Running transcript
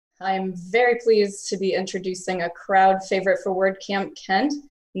I'm very pleased to be introducing a crowd favorite for WordCamp Kent,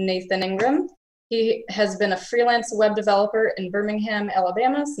 Nathan Ingram. He has been a freelance web developer in Birmingham,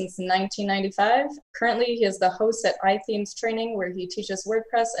 Alabama since 1995. Currently, he is the host at iThemes Training, where he teaches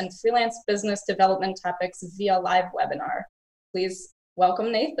WordPress and freelance business development topics via live webinar. Please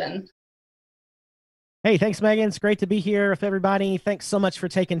welcome Nathan. Hey, thanks, Megan. It's great to be here with everybody. Thanks so much for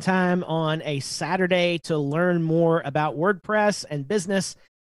taking time on a Saturday to learn more about WordPress and business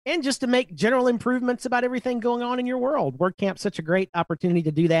and just to make general improvements about everything going on in your world. WordCamp's such a great opportunity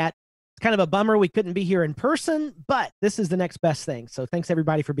to do that. It's kind of a bummer we couldn't be here in person, but this is the next best thing. So thanks,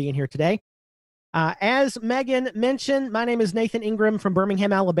 everybody, for being here today. As Megan mentioned, my name is Nathan Ingram from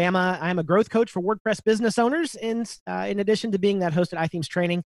Birmingham, Alabama. I'm a growth coach for WordPress business owners, in addition to being that host at iThemes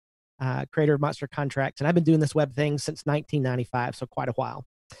Training. Creator of Monster Contracts, and I've been doing this web thing since 1995, so quite a while.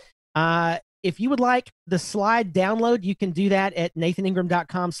 If you would like the slide download, you can do that at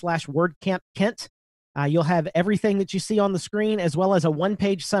nathaningram.com/WordCampKent. You'll have everything that you see on the screen, as well as a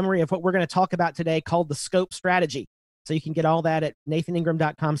one-page summary of what we're going to talk about today called the Scope Strategy. So you can get all that at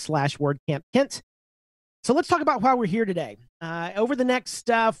nathaningram.com/WordCampKent. So let's talk about why we're here today. Over the next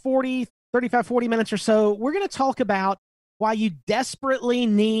 40 minutes or so, we're going to talk about why you desperately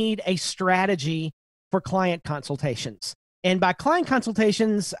need a strategy for client consultations. And by client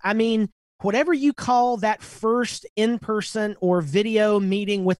consultations, I mean whatever you call that first in-person or video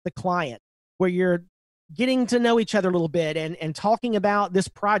meeting with the client, where you're getting to know each other a little bit and talking about this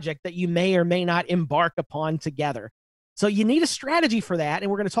project that you may or may not embark upon together. So you need a strategy for that, and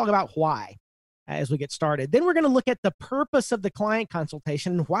we're going to talk about why as we get started. Then we're going to look at the purpose of the client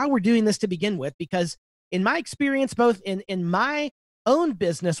consultation and why we're doing this to begin with, because in my experience, both in my own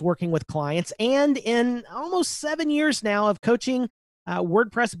business working with clients and in almost 7 years now of coaching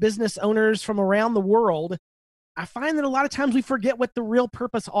WordPress business owners from around the world, I find that a lot of times we forget what the real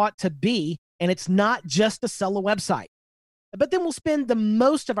purpose ought to be, and it's not just to sell a website. But then we'll spend the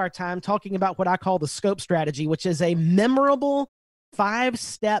most of our time talking about what I call the scope strategy, which is a memorable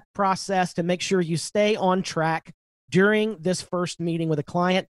 5-step process to make sure you stay on track during this first meeting with a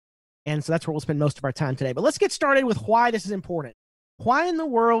client. And so that's where we'll spend most of our time today. But let's get started with why this is important. Why in the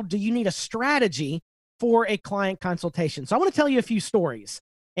world do you need a strategy for a client consultation? So I want to tell you a few stories.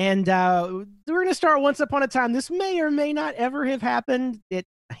 And we're going to start once upon a time. This may or may not ever have happened. It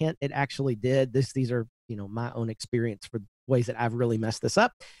actually did. These are, my own experience for ways that I've really messed this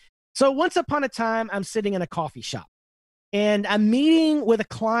up. So once upon a time, I'm sitting in a coffee shop and I'm meeting with a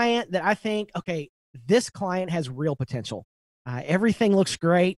client that I think, okay, this client has real potential. Everything looks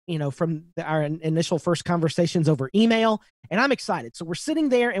great, from our initial first conversations over email, and I'm excited. So we're sitting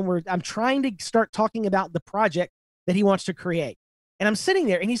there and I'm trying to start talking about the project that he wants to create. And I'm sitting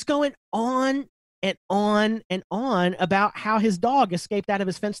there and he's going on and on and on about how his dog escaped out of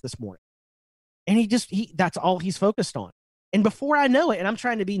his fence this morning. And that's all he's focused on. And before I know it, and I'm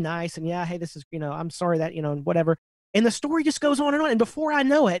trying to be nice and hey, this is, I'm sorry that, and whatever. And the story just goes on. And before I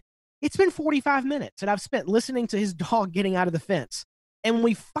know it, it's been 45 minutes that I've spent listening to his dog getting out of the fence. And when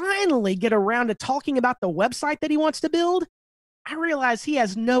we finally get around to talking about the website that he wants to build, I realize he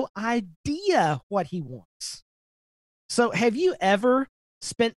has no idea what he wants. So have you ever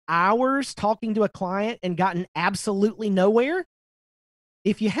spent hours talking to a client and gotten absolutely nowhere?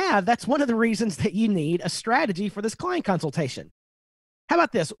 If you have, that's one of the reasons that you need a strategy for this client consultation. How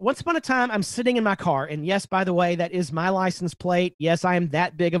about this? Once upon a time, I'm sitting in my car, and yes, by the way, that is my license plate. Yes, I am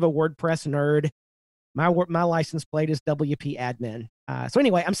that big of a WordPress nerd. My license plate is WP Admin. So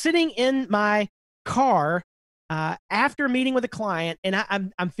anyway, I'm sitting in my car after meeting with a client, and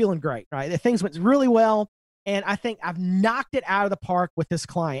I'm feeling great, right? The things went really well, and I think I've knocked it out of the park with this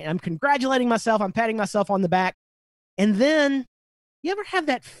client. I'm congratulating myself. I'm patting myself on the back. And then, you ever have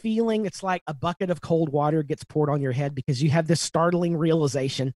that feeling it's like a bucket of cold water gets poured on your head because you have this startling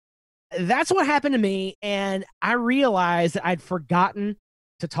realization? That's what happened to me, and I realized that I'd forgotten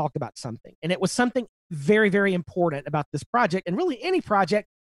to talk about something. And it was something very, very important about this project, and really any project,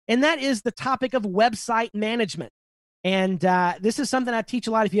 and that is the topic of website management. And this is something I teach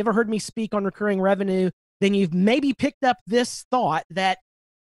a lot. If you ever heard me speak on recurring revenue, then you've maybe picked up this thought that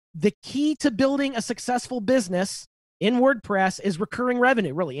the key to building a successful business in WordPress is recurring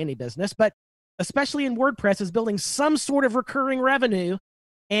revenue, really any business, but especially in WordPress is building some sort of recurring revenue.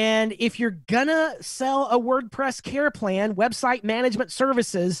 And if you're gonna sell a WordPress care plan, website management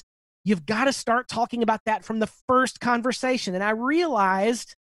services, you've got to start talking about that from the first conversation. And I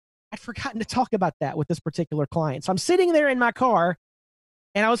realized I'd forgotten to talk about that with this particular client. So I'm sitting there in my car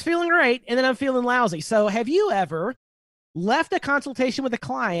and I was feeling great, and then I'm feeling lousy. So have you ever left a consultation with a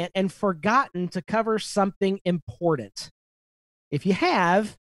client and forgotten to cover something important? If you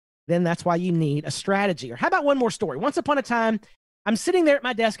have, then that's why you need a strategy. Or how about one more story? Once upon a time, I'm sitting there at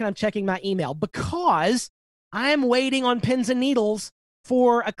my desk and I'm checking my email because I'm waiting on pins and needles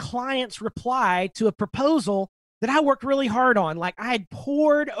for a client's reply to a proposal that I worked really hard on. Like, I had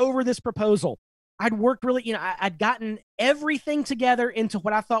poured over this proposal. I'd worked really, I'd gotten everything together into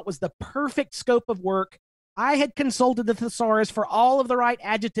what I thought was the perfect scope of work. I had consulted the thesaurus for all of the right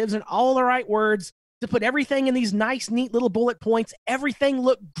adjectives and all the right words to put everything in these nice, neat little bullet points. Everything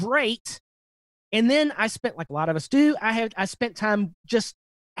looked great. And then I spent, like a lot of us do, I spent time just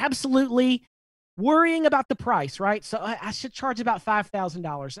absolutely worrying about the price, right? So I should charge about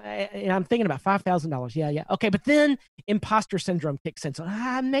 $5,000. And I'm thinking about $5,000. Yeah. Okay. But then imposter syndrome kicks in. So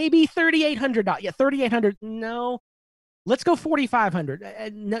maybe $3,800. Yeah, $3,800. No, let's go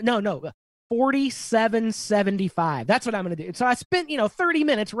 $4,500. No. $4,775. That's what I'm going to do. So I spent, 30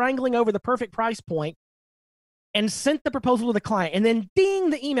 minutes wrangling over the perfect price point and sent the proposal to the client. And then ding,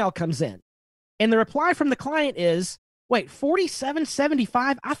 the email comes in. And the reply from the client is, wait,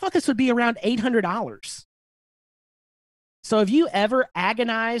 $4,775? I thought this would be around $800. So have you ever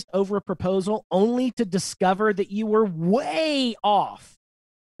agonized over a proposal only to discover that you were way off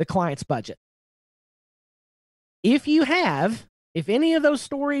the client's budget? If you have, if any of those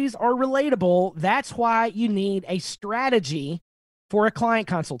stories are relatable, that's why you need a strategy for a client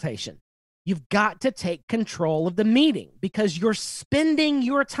consultation. You've got to take control of the meeting because you're spending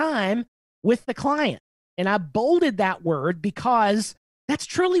your time with the client. And I bolded that word because that's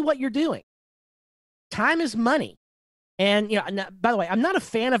truly what you're doing. Time is money. And, by the way, I'm not a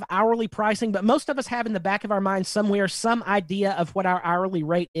fan of hourly pricing, but most of us have in the back of our minds somewhere some idea of what our hourly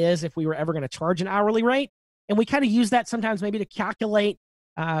rate is if we were ever going to charge an hourly rate. And we kind of use that sometimes maybe to calculate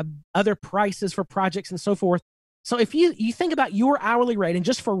other prices for projects and so forth. So if you think about your hourly rate, and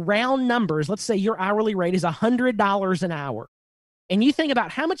just for round numbers, let's say your hourly rate is $100 an hour. And you think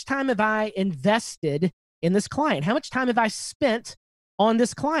about how much time have I invested in this client? How much time have I spent on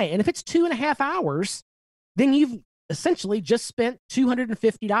this client? And if it's 2.5 hours, then you've essentially just spent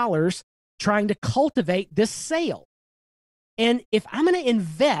 $250 trying to cultivate this sale. And if I'm going to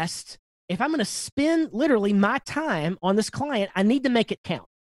invest, if I'm going to spend literally my time on this client, I need to make it count.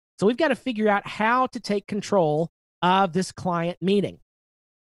 So we've got to figure out how to take control of this client meeting.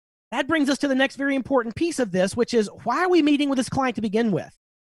 That brings us to the next very important piece of this, which is, why are we meeting with this client to begin with?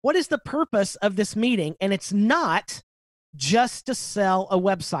 What is the purpose of this meeting? And it's not just to sell a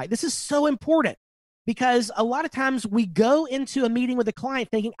website. This is so important because a lot of times we go into a meeting with a client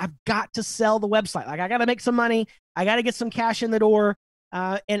thinking, I've got to sell the website. Like, I got to make some money. I got to get some cash in the door.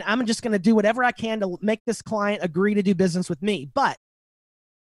 And I'm just going to do whatever I can to make this client agree to do business with me. But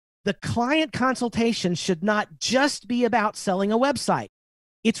the client consultation should not just be about selling a website.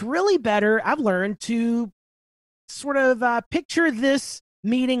 It's really better, I've learned, to sort of picture this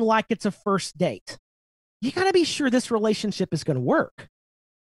meeting like it's a first date. You got to be sure this relationship is going to work.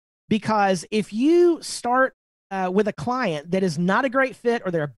 Because if you start with a client that is not a great fit, or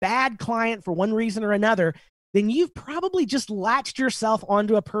they're a bad client for one reason or another, then you've probably just latched yourself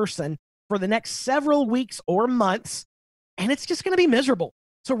onto a person for the next several weeks or months, and it's just going to be miserable.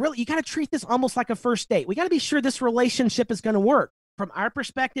 So really, you got to treat this almost like a first date. We got to be sure this relationship is going to work from our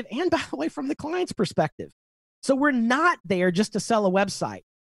perspective, and by the way, from the client's perspective. So we're not there just to sell a website.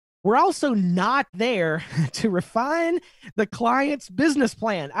 We're also not there to refine the client's business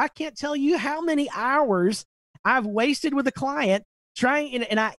plan. I can't tell you how many hours I've wasted with a client trying,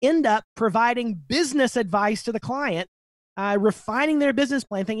 and I end up providing business advice to the client, refining their business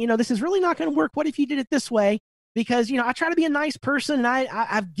plan, thinking, this is really not going to work. What if you did it this way? Because, I try to be a nice person, and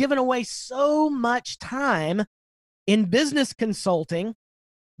I've given away so much time in business consulting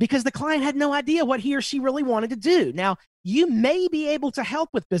because the client had no idea what he or she really wanted to do. Now, you may be able to help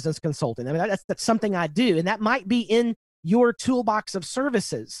with business consulting. I mean, that's something I do, and that might be in your toolbox of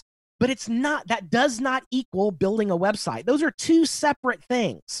services, but that does not equal building a website. Those are two separate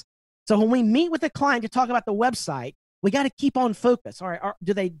things. So when we meet with a client to talk about the website, we got to keep on focus. All right,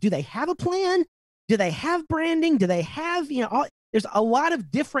 do they have a plan? Do they have branding? Do they have, there's a lot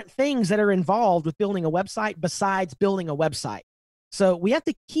of different things that are involved with building a website besides building a website. So we have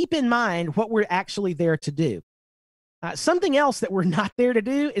to keep in mind what we're actually there to do. Something else that we're not there to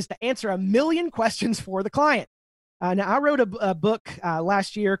do is to answer a million questions for the client. Now, I wrote a book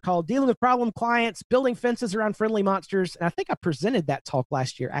last year called Dealing with Problem Clients, Building Fences Around Friendly Monsters. And I think I presented that talk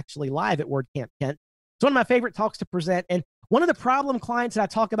last year, actually live at WordCamp Kent. It's one of my favorite talks to present. And one of the problem clients that I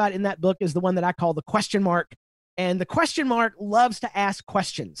talk about in that book is the one that I call the question mark. And the question mark loves to ask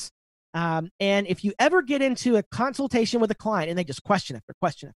questions. And if you ever get into a consultation with a client and they just question after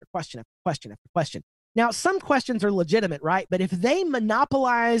question after question after question after question. Now, some questions are legitimate, right? But if they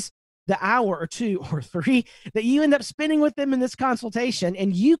monopolize the hour or 2 or 3 that you end up spending with them in this consultation,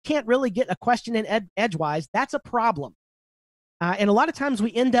 and you can't really get a question in edgewise, that's a problem. And a lot of times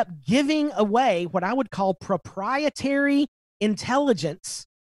we end up giving away what I would call proprietary intelligence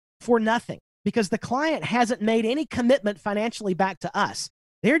for nothing, because the client hasn't made any commitment financially back to us.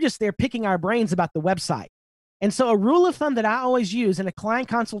 They're just there picking our brains about the website. And so a rule of thumb that I always use in a client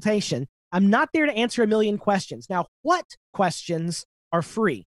consultation, I'm not there to answer a million questions. Now, what questions are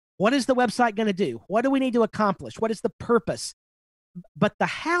free? What is the website going to do? What do we need to accomplish? What is the purpose? But the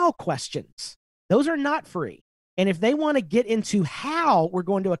how questions, those are not free. And if they want to get into how we're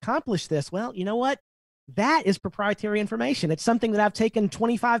going to accomplish this, well, you know what? That is proprietary information. It's something that I've taken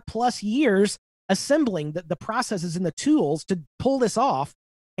 25 plus years assembling the processes and the tools to pull this off.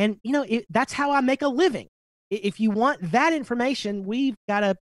 And, that's how I make a living. If you want that information, we've got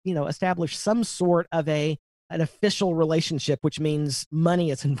to, establish some sort of an official relationship, which means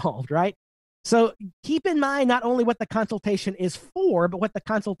money is involved, right? So keep in mind not only what the consultation is for, but what the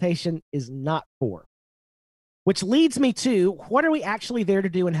consultation is not for. Which leads me to, what are we actually there to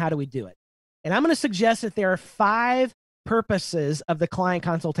do and how do we do it? And I'm going to suggest that there are 5 purposes of the client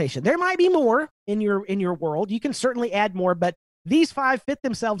consultation. There might be more in your world. You can certainly add more, but these 5 fit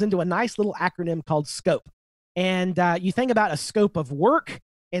themselves into a nice little acronym called SCOPE. And you think about a scope of work,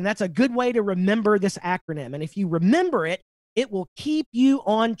 and that's a good way to remember this acronym. And if you remember it, it will keep you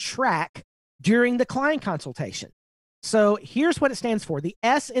on track during the client consultation. So here's what it stands for. The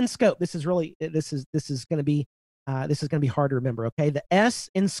S in SCOPE. This is going to be hard to remember. Okay, the S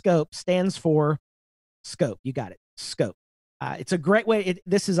in SCOPE stands for scope. You got it. Scope. It's a great way.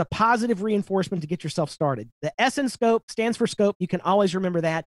 This is a positive reinforcement to get yourself started. The S in SCOPE stands for scope. You can always remember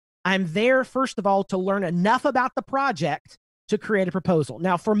that. I'm there, first of all, to learn enough about the project to create a proposal.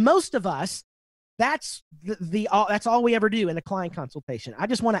 Now, for most of us, that's that's all we ever do in a client consultation. I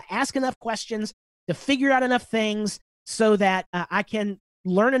just want to ask enough questions to figure out enough things so that I can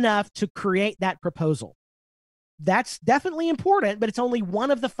learn enough to create that proposal. That's definitely important, but it's only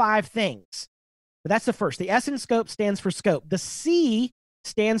one of the 5 things. But that's the first. The S in SCOPE stands for scope. The C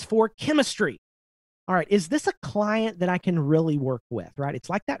stands for chemistry. All right, is this a client that I can really work with, right? It's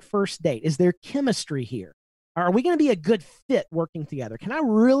like that first date. Is there chemistry here? Are we going to be a good fit working together? Can I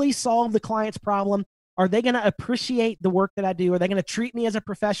really solve the client's problem? Are they going to appreciate the work that I do? Are they going to treat me as a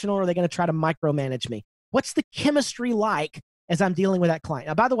professional, or are they going to try to micromanage me? What's the chemistry like as I'm dealing with that client?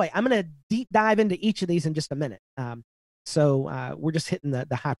 Now, by the way, I'm going to deep dive into each of these in just a minute. So we're just hitting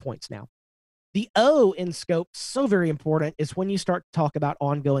the high points now. The O in SCOPE, so very important, is when you start to talk about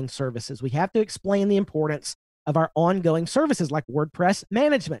ongoing services. We have to explain the importance of our ongoing services like WordPress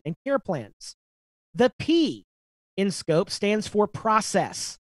management and care plans. The P in SCOPE stands for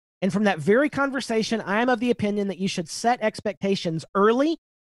process. And from that very conversation, I am of the opinion that you should set expectations early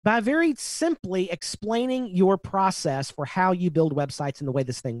by very simply explaining your process for how you build websites and the way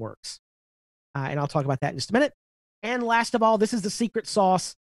this thing works. And I'll talk about that in just a minute. And last of all, this is the secret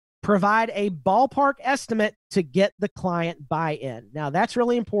sauce. Provide a ballpark estimate to get the client buy-in. Now, that's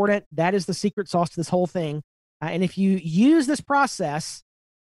really important. That is the secret sauce to this whole thing. And if you use this process,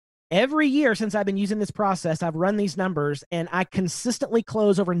 every year since I've been using this process, I've run these numbers, and I consistently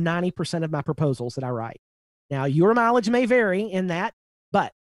close over 90% of my proposals that I write. Now, your mileage may vary in that,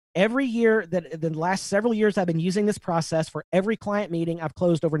 but every year, the last several years I've been using this process, for every client meeting, I've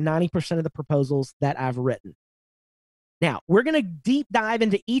closed over 90% of the proposals that I've written. Now, we're going to deep dive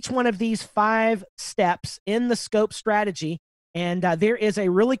into each one of these 5 steps in the SCOPE strategy. And there is a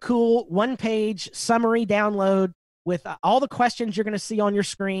really cool 1-page summary download with all the questions you're going to see on your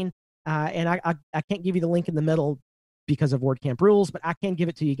screen. And I can't give you the link in the middle because of WordCamp rules, but I can give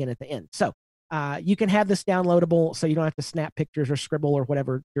it to you again at the end. So you can have this downloadable so you don't have to snap pictures or scribble or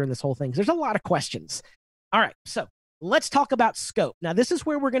whatever during this whole thing. There's a lot of questions. All right, so let's talk about SCOPE. Now, this is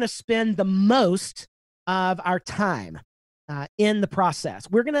where we're going to spend the most of our time in the process.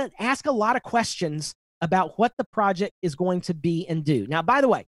 We're going to ask a lot of questions about what the project is going to be and do. Now, by the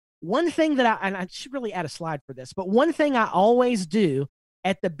way, one thing that I should really add a slide for this, but one thing I always do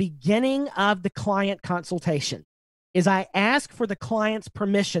at the beginning of the client consultation is I ask for the client's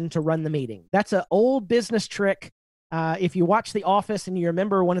permission to run the meeting. That's an old business trick. If you watch The Office and you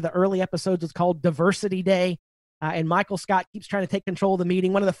remember one of the early episodes is called Diversity Day, and Michael Scott keeps trying to take control of the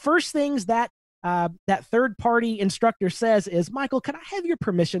meeting. One of the first things that third-party instructor says is, Michael, can I have your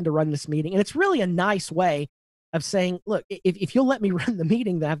permission to run this meeting? And it's really a nice way of saying, look, if you'll let me run the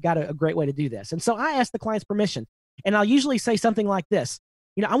meeting, then I've got a great way to do this. And so I ask the client's permission. And I'll usually say something like this.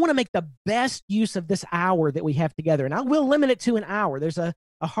 I want to make the best use of this hour that we have together. And I will limit it to an hour. There's a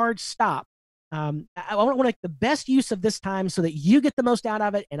hard stop. I want to make the best use of this time so that you get the most out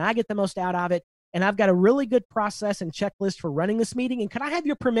of it and I get the most out of it. And I've got a really good process and checklist for running this meeting. And could I have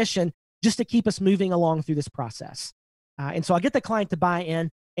your permission just to keep us moving along through this process? And so I get the client to buy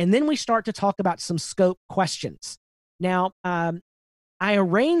in, and then we start to talk about some scope questions. Now, I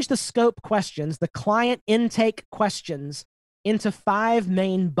arrange the scope questions, the client intake questions, into 5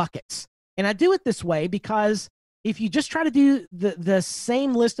 main buckets. And I do it this way because if you just try to do the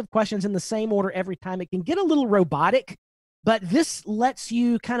same list of questions in the same order every time, it can get a little robotic. But this lets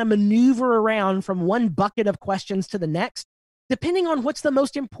you kind of maneuver around from one bucket of questions to the next, depending on what's the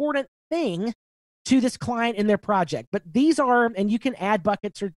most important thing to this client in their project. But these are, and you can add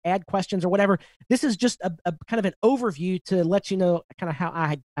buckets or add questions or whatever. This is just a kind of an overview to let you know kind of how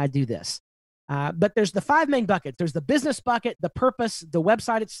I do this. But there's the 5 main buckets. There's the business bucket, the purpose, the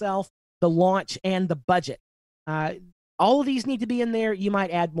website itself, the launch, and the budget. All of these need to be in there. You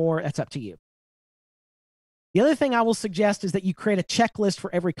might add more. That's up to you. The other thing I will suggest is that you create a checklist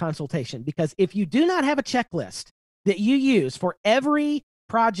for every consultation, because if you do not have a checklist that you use for every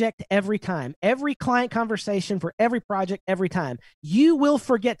project every time, every client conversation for every project every time, you will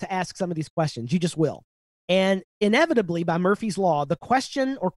forget to ask some of these questions. You just will. And inevitably, by Murphy's Law, the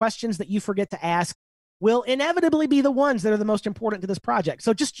question or questions that you forget to ask will inevitably be the ones that are the most important to this project.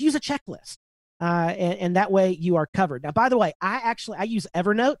 So just use a checklist. And that way you are covered. Now, by the way, I use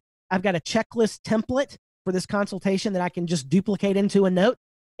Evernote. I've got a checklist template for this consultation that I can just duplicate into a note.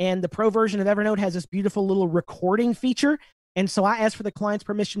 And the pro version of Evernote has this beautiful little recording feature. And so I ask for the client's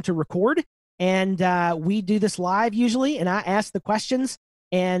permission to record. And we do this live usually. And I ask the questions,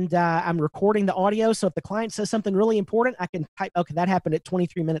 and I'm recording the audio. So if the client says something really important, I can type, okay, that happened at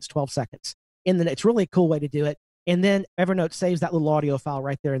 23 minutes, 12 seconds. It's really a cool way to do it. And then Evernote saves that little audio file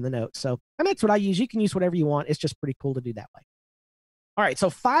right there in the notes. So that's what I use. You can use whatever you want. It's just pretty cool to do that way. All right, so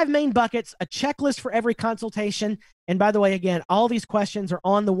 5 main buckets, a checklist for every consultation. And by the way, again, all these questions are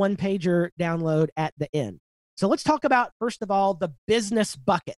on the one-pager download at the end. So let's talk about, first of all, the business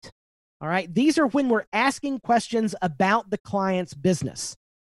bucket. All right, these are when we're asking questions about the client's business.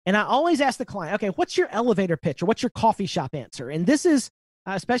 And I always ask the client, okay, what's your elevator pitch or what's your coffee shop answer? And this is,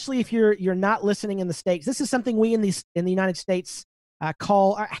 especially if you're not listening in the States, this is something we in the United States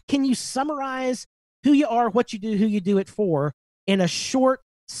call, can you summarize who you are, what you do, who you do it for, in a short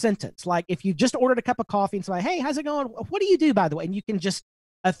sentence? Like if you just ordered a cup of coffee and somebody, hey, how's it going? What do you do, by the way? And you can just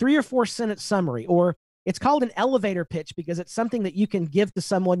a 3 or 4 sentence summary, or it's called an elevator pitch because it's something that you can give to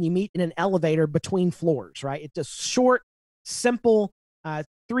someone you meet in an elevator between floors, right? It's just short, simple,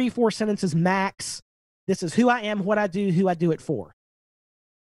 3, 4 sentences max. This is who I am, what I do, who I do it for.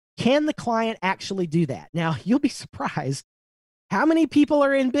 Can the client actually do that? Now, you'll be surprised how many people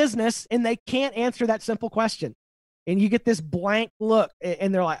are in business and they can't answer that simple question. And you get this blank look,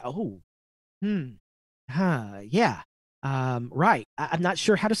 and they're like, oh, yeah, right. I'm not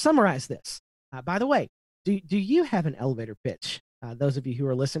sure how to summarize this. By the way, do you have an elevator pitch? Those of you who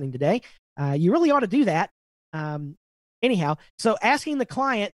are listening today, you really ought to do that. Anyhow, so asking the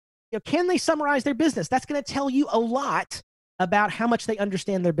client, can they summarize their business? That's going to tell you a lot about how much they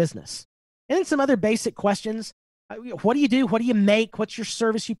understand their business. And then some other basic questions. What do you do? What do you make? What's your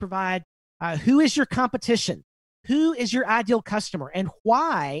service you provide? Who is your competition? Who is your ideal customer, and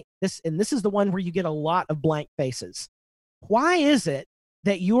why? This is the one where you get a lot of blank faces. Why is it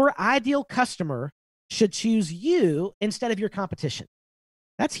that your ideal customer should choose you instead of your competition?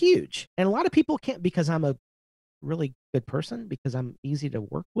 That's huge. And a lot of people can't, because I'm a really good person, because I'm easy to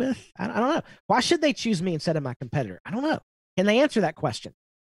work with. I don't know. Why should they choose me instead of my competitor? I don't know. Can they answer that question?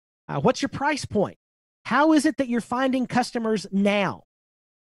 What's your price point? How is it that you're finding customers now?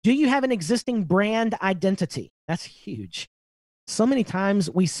 Do you have an existing brand identity? That's huge. So many times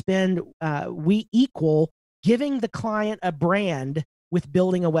we equal giving the client a brand with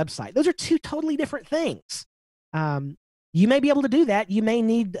building a website. Those are 2 totally different things. You may be able to do that. You may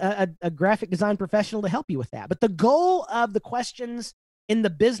need a graphic design professional to help you with that. But the goal of the questions in the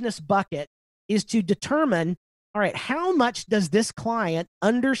business bucket is to determine, all right, how much does this client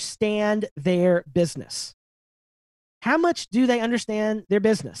understand their business? How much do they understand their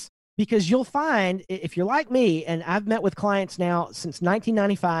business? Because you'll find, if you're like me, and I've met with clients now since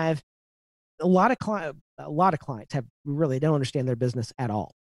 1995, a lot of clients really don't understand their business at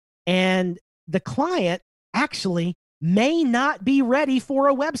all. And the client actually may not be ready for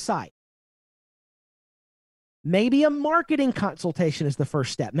a website. Maybe a marketing consultation is the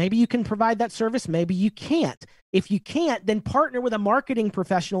first step. Maybe you can provide that service. Maybe you can't. If you can't, then partner with a marketing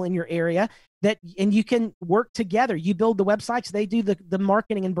professional in your area and you can work together. You build the websites, they do the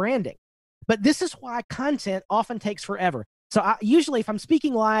marketing and branding. But this is why content often takes forever. So usually if I'm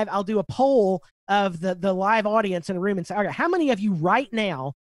speaking live, I'll do a poll of the live audience in a room and say, okay, how many of you right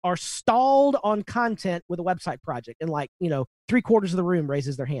now are stalled on content with a website project? And like, 3/4 of the room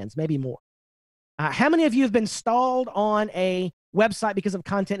raises their hands, maybe more. How many of you have been stalled on a website because of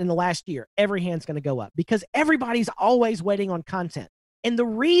content in the last year? Every hand's going to go up because everybody's always waiting on content. And the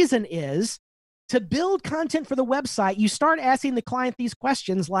reason is to build content for the website, you start asking the client these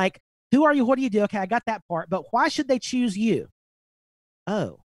questions like, who are you? What do you do? Okay, I got that part, but why should they choose you?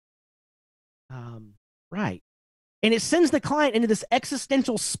 Oh, right. And it sends the client into this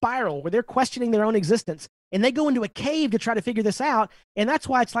existential spiral where they're questioning their own existence and they go into a cave to try to figure this out. And that's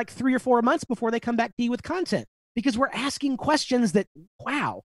why it's like 3 or 4 months before they come back to you with content, because we're asking questions that,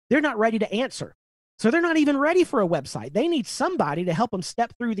 wow, they're not ready to answer. So they're not even ready for a website. They need somebody to help them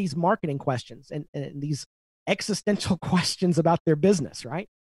step through these marketing questions and these existential questions about their business, right?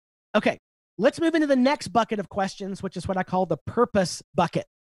 Okay, let's move into the next bucket of questions, which is what I call the purpose bucket.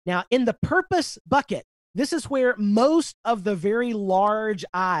 Now, in the purpose bucket, this is where most of the very large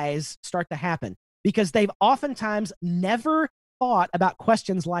eyes start to happen because they've oftentimes never thought about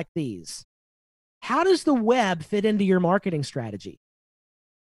questions like these. How does the web fit into your marketing strategy?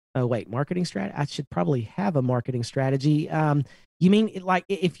 Oh, wait, marketing strategy? I should probably have a marketing strategy. You mean like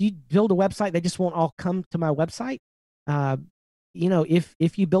if you build a website, they just won't all come to my website?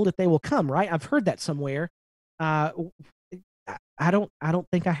 If you build it, they will come, right? I've heard that somewhere. I don't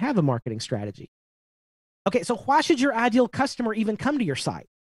think I have a marketing strategy. Okay, so why should your ideal customer even come to your site?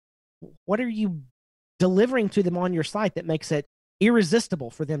 What are you delivering to them on your site that makes it irresistible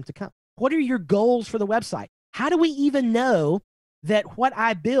for them to come? What are your goals for the website? How do we even know that what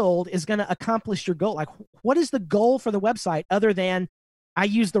I build is going to accomplish your goal? Like, what is the goal for the website other than I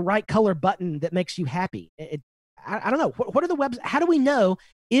use the right color button that makes you happy? I don't know. What are the webs? How do we know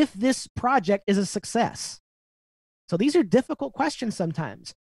if this project is a success? So these are difficult questions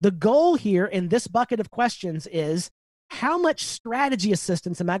sometimes. The goal here in this bucket of questions is how much strategy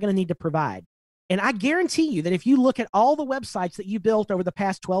assistance am I going to need to provide? And I guarantee you that if you look at all the websites that you built over the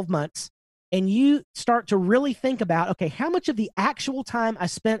past 12 months and you start to really think about, okay, how much of the actual time I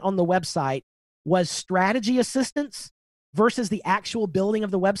spent on the website was strategy assistance versus the actual building of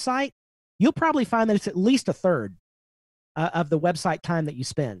the website, you'll probably find that it's at least a third of the website time that you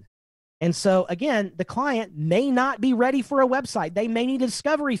spend. And so again, the client may not be ready for a website. They may need a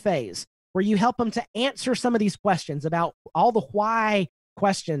discovery phase where you help them to answer some of these questions about all the why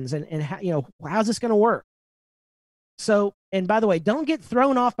questions and how, how's this going to work? So, and by the way, don't get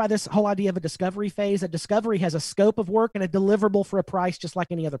thrown off by this whole idea of a discovery phase. A discovery has a scope of work and a deliverable for a price, just like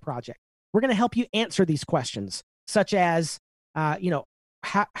any other project. We're going to help you answer these questions, such as, how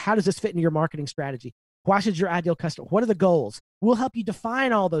does this fit into your marketing strategy? Why should your ideal customer? What are the goals? We'll help you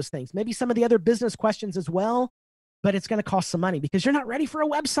define all those things. Maybe some of the other business questions as well, but it's going to cost some money because you're not ready for a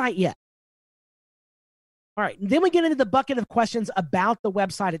website yet. All right. Then we get into the bucket of questions about the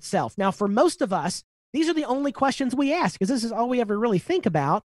website itself. Now, for most of us, these are the only questions we ask because this is all we ever really think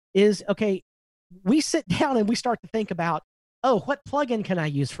about is, okay, we sit down and we start to think about, oh, what plugin can I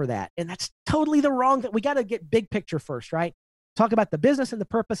use for that? And that's totally the wrong that we got to get big picture first, right? Talk about the business and the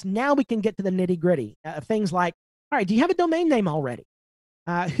purpose. Now we can get to the nitty gritty things like, all right, do you have a domain name already?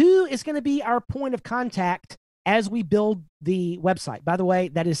 Who is going to be our point of contact as we build the website? By the way,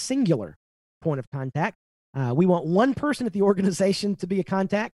 that is singular point of contact. We want one person at the organization to be a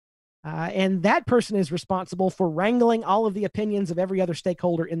contact. And that person is responsible for wrangling all of the opinions of every other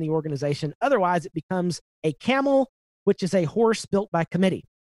stakeholder in the organization. Otherwise, it becomes a camel, which is a horse built by committee.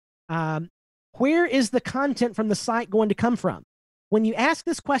 Where is the content from the site going to come from? When you ask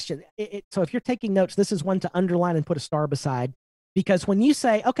this question, so if you're taking notes, this is one to underline and put a star beside, because when you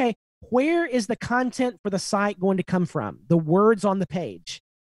say, okay, where is the content for the site going to come from? The words on the page.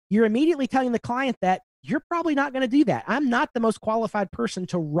 You're immediately telling the client that you're probably not going to do that. I'm not the most qualified person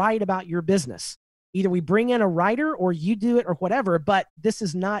to write about your business. Either we bring in a writer or you do it or whatever, but this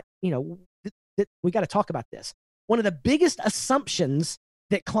is not, we got to talk about this. One of the biggest assumptions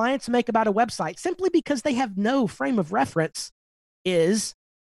that clients make about a website, simply because they have no frame of reference, is,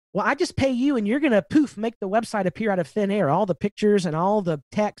 well, I just pay you and you're going to make the website appear out of thin air. All the pictures and all the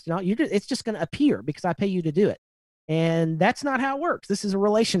text and all, it's just going to appear because I pay you to do it. And that's not how it works. This is a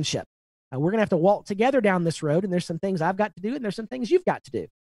relationship. We're going to have to walk together down this road, and there's some things I've got to do and there's some things you've got to do.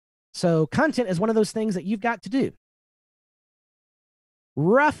 So content is one of those things that you've got to do.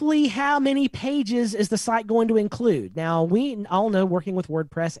 Roughly how many pages is the site going to include? Now, we all know working with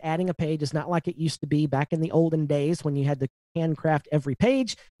WordPress, adding a page is not like it used to be back in the olden days when you had to handcraft every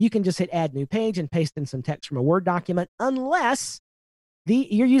page. You can just hit add new page and paste in some text from a Word document, unless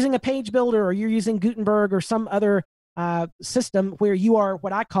you're using a page builder or you're using Gutenberg or some other system where you are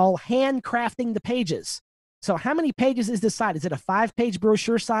what I call handcrafting the pages. So how many pages is this site? Is it a 5-page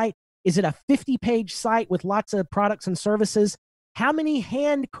brochure site? Is it a 50-page site with lots of products and services? How many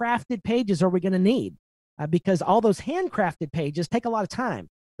handcrafted pages are we going to need? Because all those handcrafted pages take a lot of time.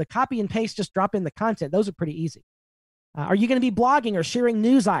 The copy and paste, just drop in the content. Those are pretty easy. Are you going to be blogging or sharing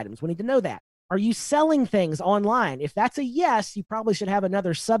news items? We need to know that. Are you selling things online? If that's a yes, you probably should have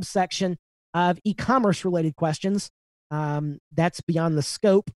another subsection of e-commerce related questions. That's beyond the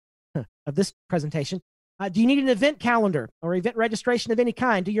scope of this presentation. Do you need an event calendar or event registration of any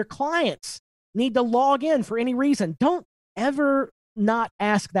kind? Do your clients need to log in for any reason? Don't ever not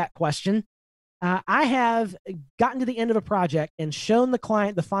ask that question. I have gotten to the end of a project and shown the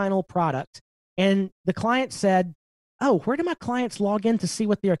client the final product, and the client said, "Oh, where do my clients log in to see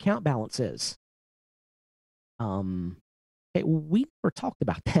what their account balance is?" Okay, we never talked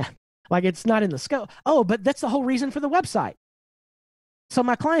about that. Like, it's not in the scope. Oh, but that's the whole reason for the website. So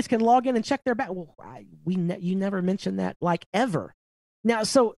my clients can log in and check their back. Well, you never mentioned that, like, ever. Now,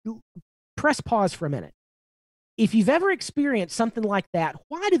 so press pause for a minute. If you've ever experienced something like that,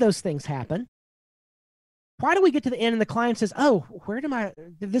 why do those things happen? Why do we get to the end and the client says, "Oh, where do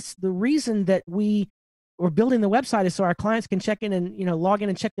the reason that we were building the website is so our clients can check in and, log in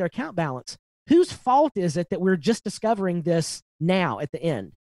and check their account balance." Whose fault is it that we're just discovering this now at the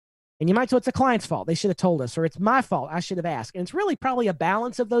end? And you might say it's the client's fault. They should have told us, or it's my fault. I should have asked. And it's really probably a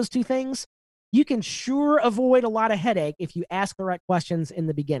balance of those two things. You can sure avoid a lot of headache if you ask the right questions in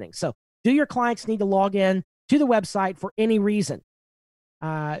the beginning. So, do your clients need to log in to the website for any reason?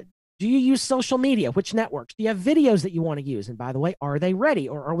 Do you use social media? Which networks? Do you have videos that you want to use? And by the way, are they ready?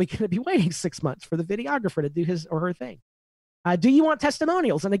 Or are we going to be waiting 6 months for the videographer to do his or her thing? Do you want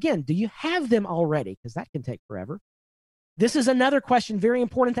testimonials? And again, do you have them already? Because that can take forever. This is another question very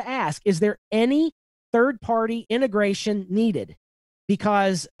important to ask. Is there any third-party integration needed?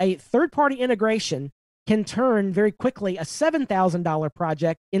 Because a third-party integration can turn very quickly a $7,000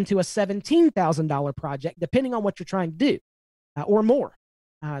 project into a $17,000 project, depending on what you're trying to do, or more.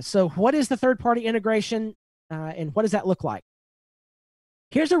 So what is the third-party integration, and what does that look like?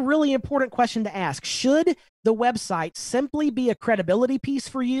 Here's a really important question to ask. Should the website simply be a credibility piece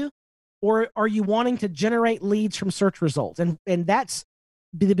for you, or are you wanting to generate leads from search results? And that's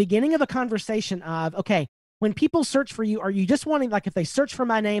the beginning of a conversation of, okay, when people search for you, are you just wanting, like, if they search for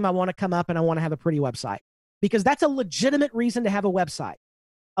my name, I want to come up and I want to have a pretty website? Because that's a legitimate reason to have a website.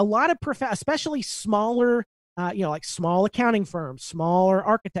 A lot of especially smaller, like small accounting firms, smaller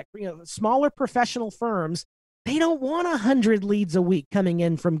architect, smaller professional firms, they don't want 100 leads a week coming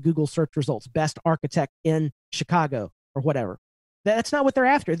in from Google search results, best architect in Chicago or whatever. That's not what they're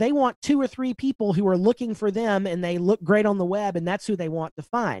after. They want 2 or 3 people who are looking for them and they look great on the web, and that's who they want to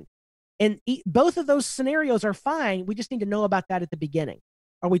find. And both of those scenarios are fine. We just need to know about that at the beginning.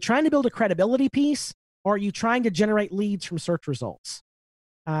 Are we trying to build a credibility piece, or are you trying to generate leads from search results?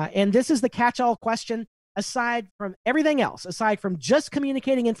 And this is the catch-all question. Aside from everything else, aside from just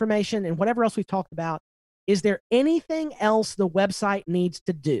communicating information and whatever else we've talked about, is there anything else the website needs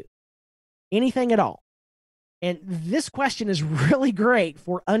to do? Anything at all? And this question is really great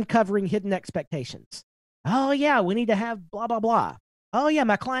for uncovering hidden expectations. Oh yeah, we need to have blah, blah, blah. Oh yeah,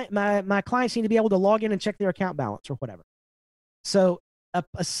 my clients need to be able to log in and check their account balance or whatever. So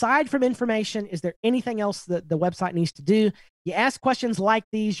aside from information, is there anything else that the website needs to do? You ask questions like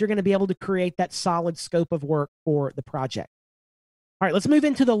these, you're going to be able to create that solid scope of work for the project. All right, let's move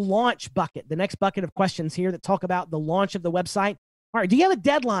into the launch bucket, the next bucket of questions here that talk about the launch of the website. All right, do you have a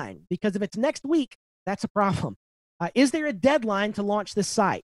deadline? Because if it's next week, that's a problem. Is there a deadline to launch this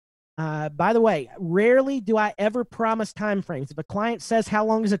site? By the way, rarely do I ever promise timeframes. If a client says, how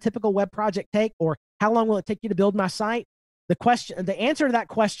long does a typical web project take, or how long will it take you to build my site? The answer to that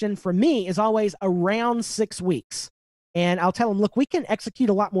question for me is always around 6 weeks. And I'll tell them, look, we can execute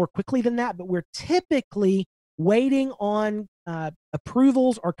a lot more quickly than that, but we're typically waiting on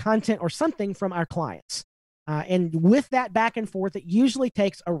approvals or content or something from our clients. And with that back and forth, it usually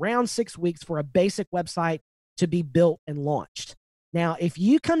takes around 6 weeks for a basic website to be built and launched. Now, if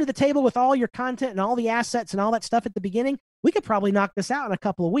you come to the table with all your content and all the assets and all that stuff at the beginning, we could probably knock this out in a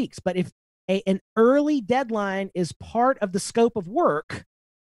couple of weeks. But if an early deadline is part of the scope of work,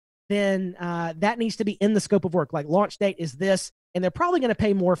 then that needs to be in the scope of work. Like, launch date is this, and they're probably going to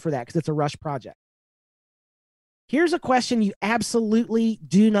pay more for that because it's a rush project. Here's a question you absolutely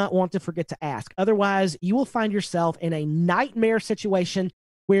do not want to forget to ask. Otherwise, you will find yourself in a nightmare situation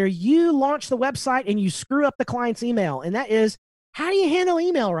where you launch the website and you screw up the client's email. And that is, how do you handle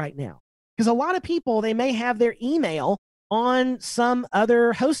email right now? Because a lot of people, they may have their email on some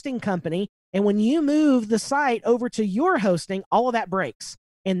other hosting company, And when you move the site over to your hosting, all of that breaks.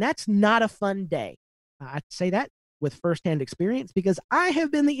 And that's not a fun day. I say that with firsthand experience because I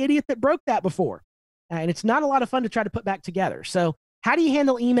have been the idiot that broke that before. And it's not a lot of fun to try to put back together. So how do you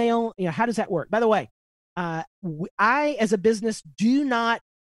handle email? How does that work? By the way, I, as a business, do not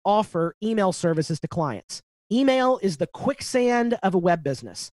offer email services to clients. Email is the quicksand of a web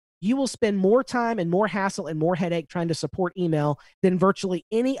business. You will spend more time and more hassle and more headache trying to support email than virtually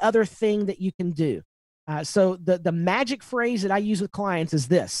any other thing that you can do. So the magic phrase that I use with clients is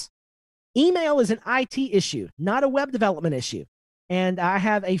this: email is an IT issue, not a web development issue. And I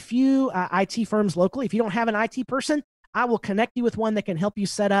have a few IT firms locally. If you don't have an IT person, I will connect you with one that can help you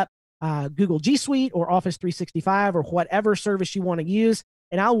set up Google G Suite or Office 365 or whatever service you want to use.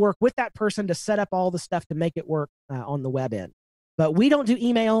 And I'll work with that person to set up all the stuff to make it work on the web end. But we don't do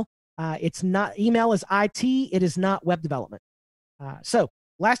email. It's not, email is IT. It is not web development. So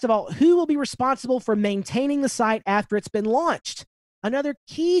last of all, who will be responsible for maintaining the site after it's been launched? Another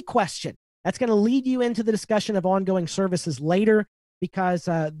key question. That's going to lead you into the discussion of ongoing services later, because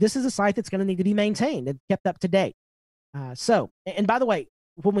this is a site that's going to need to be maintained and kept up to date. And by the way,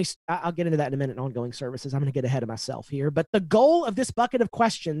 I'll get into that in a minute, ongoing services. I'm going to get ahead of myself here. But the goal of this bucket of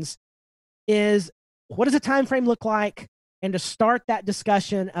questions is, what does a time frame look like? And to start that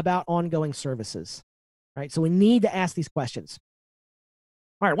discussion about ongoing services, right? So we need to ask these questions.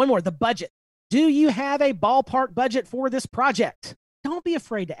 All right, one more, the budget. Do you have a ballpark budget for this project? Don't be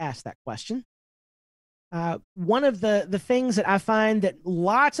afraid to ask that question. One of the things that I find that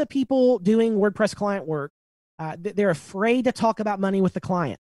lots of people doing WordPress client work, they're afraid to talk about money with the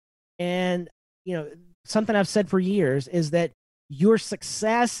client. And, something I've said for years is that your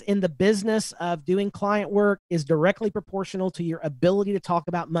success in the business of doing client work is directly proportional to your ability to talk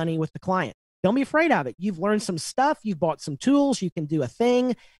about money with the client. Don't be afraid of it. You've learned some stuff. You've bought some tools. You can do a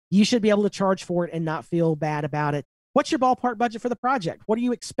thing. You should be able to charge for it and not feel bad about it. What's your ballpark budget for the project? What are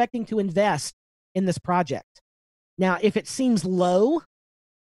you expecting to invest in this project? Now, if it seems low,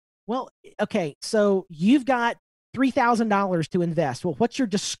 well, okay, so you've got $3,000 to invest. Well, what you're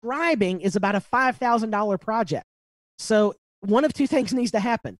describing is about a $5,000 project. So one of two things needs to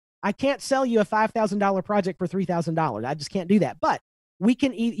happen. I can't sell you a $5,000 project for $3,000. I just can't do that. But you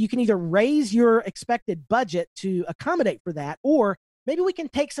can either raise your expected budget to accommodate for that, or maybe we can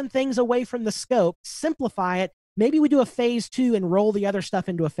take some things away from the scope, simplify it. Maybe we do a phase 2 and roll the other stuff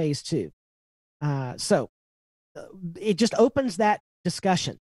into a phase 2. So it just opens that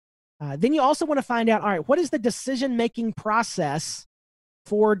discussion. Then you also want to find out, all right, what is the decision-making process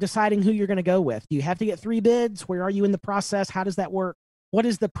for deciding who you're going to go with? Do you have to get 3 bids? Where are you in the process? How does that work? What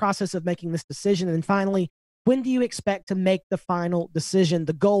is the process of making this decision? And then finally, when do you expect to make the final decision?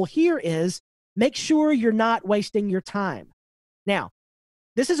 The goal here is make sure you're not wasting your time. Now,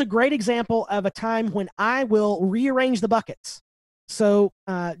 this is a great example of a time when I will rearrange the buckets. So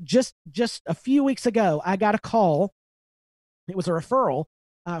just a few weeks ago, I got a call. It was a referral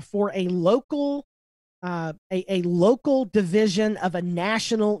for a local division of a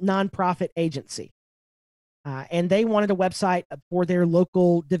national nonprofit agency. And they wanted a website for their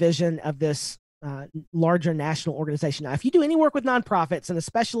local division of this larger national organization. Now, if you do any work with nonprofits, and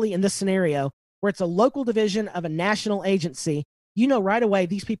especially in this scenario where it's a local division of a national agency, you know right away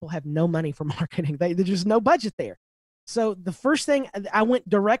these people have no money for marketing. There's just no budget there. So the first thing, I went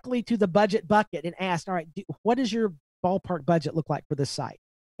directly to the budget bucket and asked, all right, what does your ballpark budget look like for this site?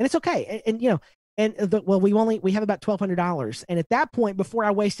 And it's okay. And we have about $1,200. And at that point, before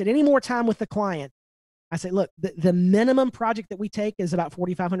I wasted any more time with the client, I say, look, the minimum project that we take is about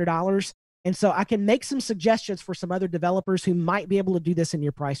 $4,500. And so I can make some suggestions for some other developers who might be able to do this in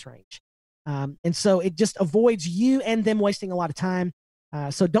your price range. And so it just avoids you and them wasting a lot of time.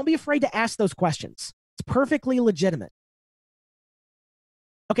 So don't be afraid to ask those questions. It's perfectly legitimate.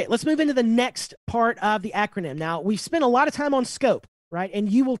 Okay, let's move into the next part of the acronym. Now, we've spent a lot of time on scope, right?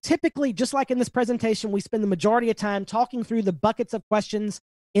 And you will typically, just like in this presentation, we spend the majority of time talking through the buckets of questions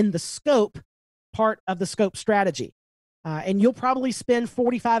in the scope part of the scope strategy. And you'll probably spend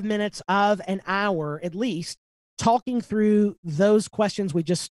 45 minutes of an hour at least talking through those questions we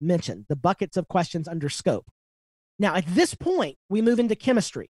just mentioned, the buckets of questions under scope. Now, at this point, we move into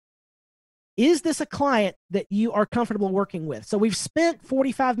chemistry. Is this a client that you are comfortable working with? So we've spent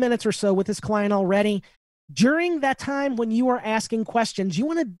 45 minutes or so with this client already. During that time when you are asking questions, you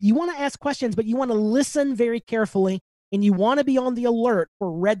want to ask questions, but you want to listen very carefully, and you want to be on the alert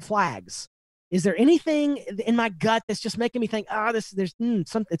for red flags. Is there anything in my gut that's just making me think, it's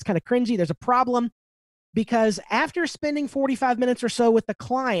kind of cringy, there's a problem? Because after spending 45 minutes or so with the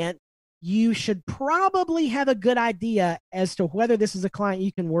client, you should probably have a good idea as to whether this is a client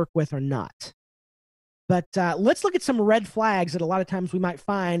you can work with or not. But let's look at some red flags that a lot of times we might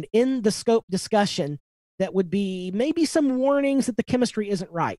find in the scope discussion that would be maybe some warnings that the chemistry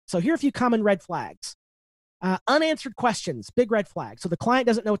isn't right. So here are a few common red flags. Unanswered questions, big red flag. So the client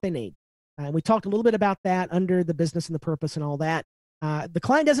doesn't know what they need. And we talked a little bit about that under the business and the purpose and all that. The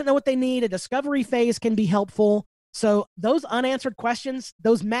client doesn't know what they need. A discovery phase can be helpful. So those unanswered questions,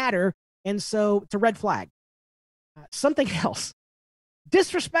 those matter. And so it's a red flag. Something else,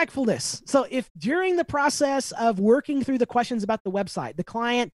 disrespectfulness. So if during the process of working through the questions about the website, the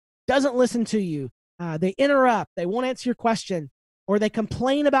client doesn't listen to you, they interrupt, they won't answer your question, or they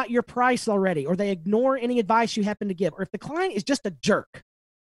complain about your price already, or they ignore any advice you happen to give, or if the client is just a jerk,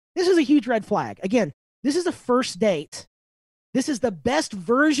 this is a huge red flag. Again, this is a first date. This is the best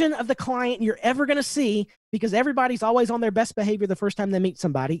version of the client you're ever going to see because everybody's always on their best behavior the first time they meet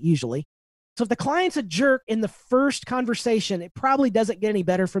somebody, usually. So if the client's a jerk in the first conversation, it probably doesn't get any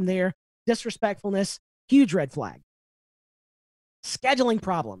better from there. Disrespectfulness, huge red flag. Scheduling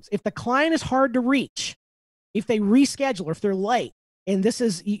problems. If the client is hard to reach, if they reschedule or if they're late, and this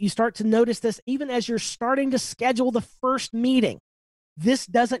is, you start to notice this even as you're starting to schedule the first meeting, this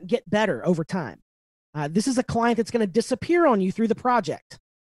doesn't get better over time. This is a client that's going to disappear on you through the project.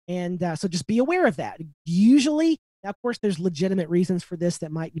 And so just be aware of that. Usually, of course, there's legitimate reasons for this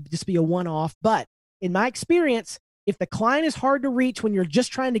that might just be a one-off. But in my experience, if the client is hard to reach when you're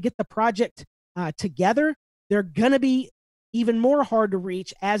just trying to get the project together, they're going to be even more hard to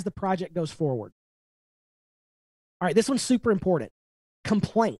reach as the project goes forward. All right, this one's super important.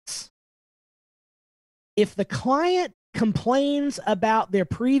 Complaints. If the client complains about their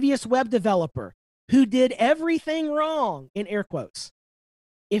previous web developer who did everything wrong, in air quotes,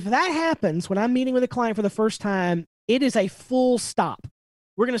 if that happens when I'm meeting with a client for the first time, it is a full stop.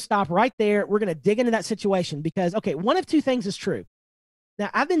 We're going to stop right there. We're going to dig into that situation because, okay, one of two things is true. Now,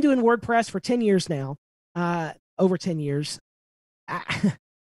 I've been doing WordPress for 10 years now, over 10 years. I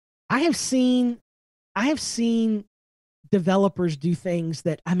have seen developers do things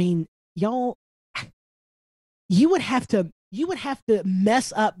that, I mean, y'all, you would have to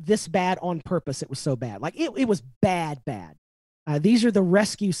mess up this bad on purpose. It was so bad. Like it was bad. These are the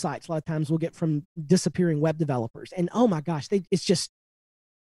rescue sites a lot of times we'll get from disappearing web developers. And oh my gosh, it's just,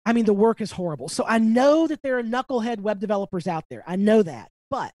 I mean, the work is horrible. So I know that there are knucklehead web developers out there. I know that.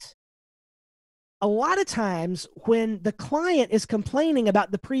 But a lot of times when the client is complaining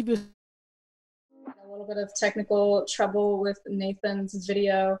about the previous. A little bit of technical trouble with Nathan's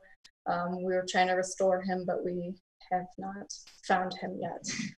video. We were trying to restore him, but we have not found him yet.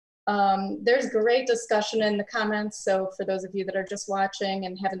 There's great discussion in the comments. So for those of you that are just watching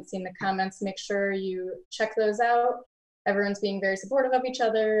and haven't seen the comments, make sure you check those out. Everyone's being very supportive of each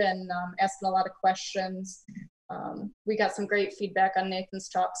other and asking a lot of questions. We got some great feedback on Nathan's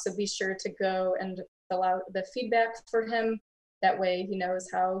talk, so be sure to go and fill out the feedback for him. That way he knows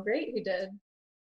how great he did.